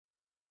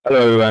Hello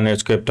everyone,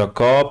 it's Crypto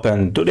Corp,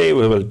 and today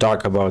we will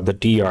talk about the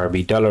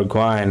TRB Tellor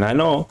coin. I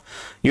know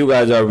you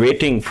guys are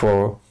waiting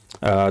for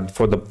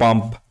the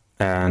pump,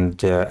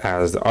 and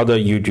as other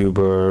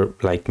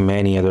YouTuber, like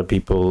many other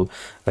people,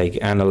 like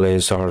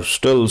analysts, are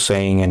still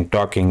saying and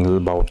talking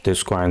about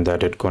this coin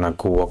that it's gonna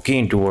go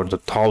again toward the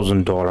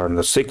 $1,000 and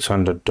the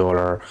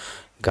 $600.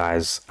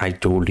 Guys, I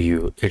told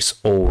you it's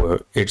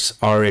over. It's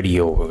already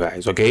over,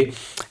 guys. Okay,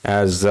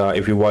 as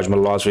if you watch my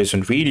last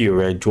recent video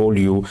where I told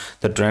you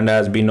the trend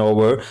has been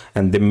over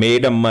and they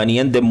made a money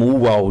and they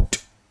move out.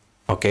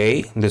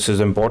 Okay, this is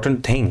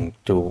important thing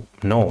to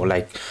know.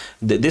 Like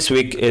this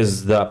week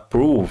is the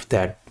proof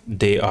that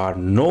they are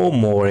no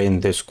more in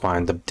this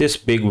coin. This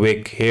big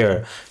wick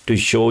here to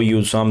show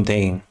you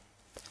something,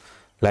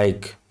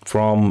 like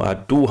from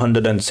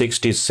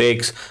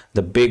 266,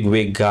 the big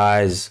wig,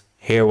 guys.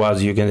 Here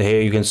you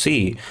can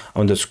see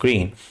on the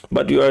screen.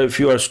 But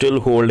if you are still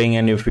holding,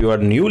 and if you are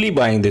newly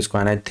buying this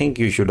coin, I think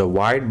you should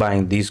avoid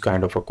buying these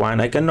kind of a coin.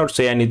 I cannot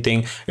say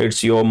anything,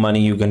 it's your money,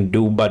 you can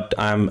do, but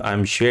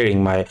I'm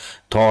sharing my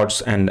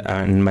thoughts and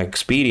my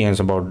experience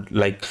about,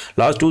 like,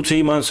 last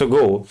 2-3 months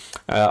ago.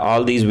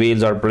 All these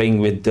whales are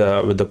playing with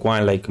the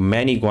coin, like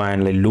many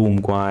coin, like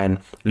Loom coin,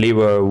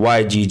 Liver,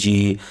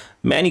 YGG,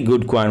 many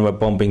good coin were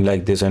pumping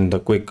like this, and the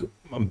quick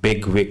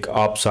big wick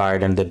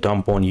upside, and they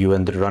dump on you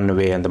and they run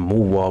away and they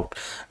move out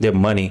their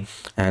money.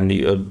 And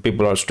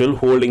people are still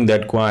holding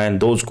that coin.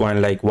 Those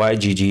coin like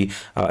YGG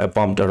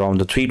pumped around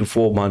the 3 to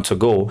 4 months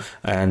ago,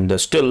 and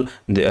still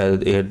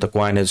the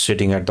coin is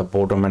sitting at the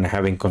bottom and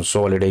having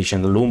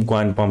consolidation. The Loom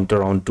coin pumped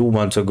around 2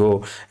 months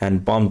ago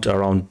and pumped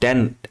around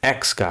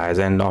 10x, guys,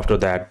 and after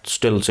that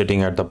still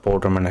sitting at the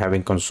bottom and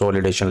having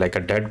consolidation like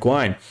a dead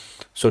coin.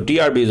 So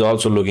TRB is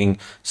also looking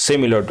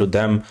similar to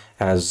them,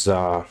 as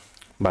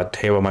but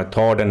here were my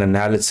thought and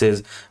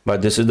analysis.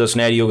 But this is the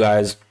scenario,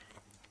 guys.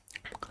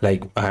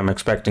 Like, I'm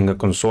expecting a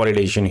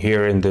consolidation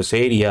here in this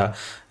area,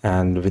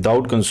 and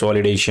without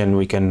consolidation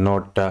we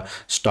cannot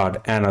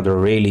start another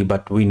rally,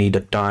 but we need a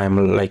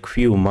time, like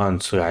few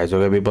months, guys.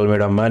 Okay, people made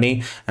a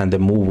money and they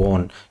move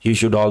on. You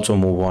should also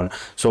move on.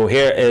 So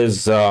here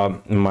is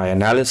my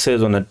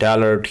analysis on the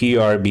Tellor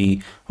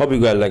TRB. Hope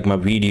you guys like my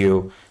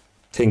video.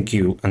 Thank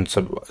you, and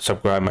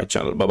subscribe my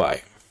channel. Bye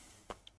bye.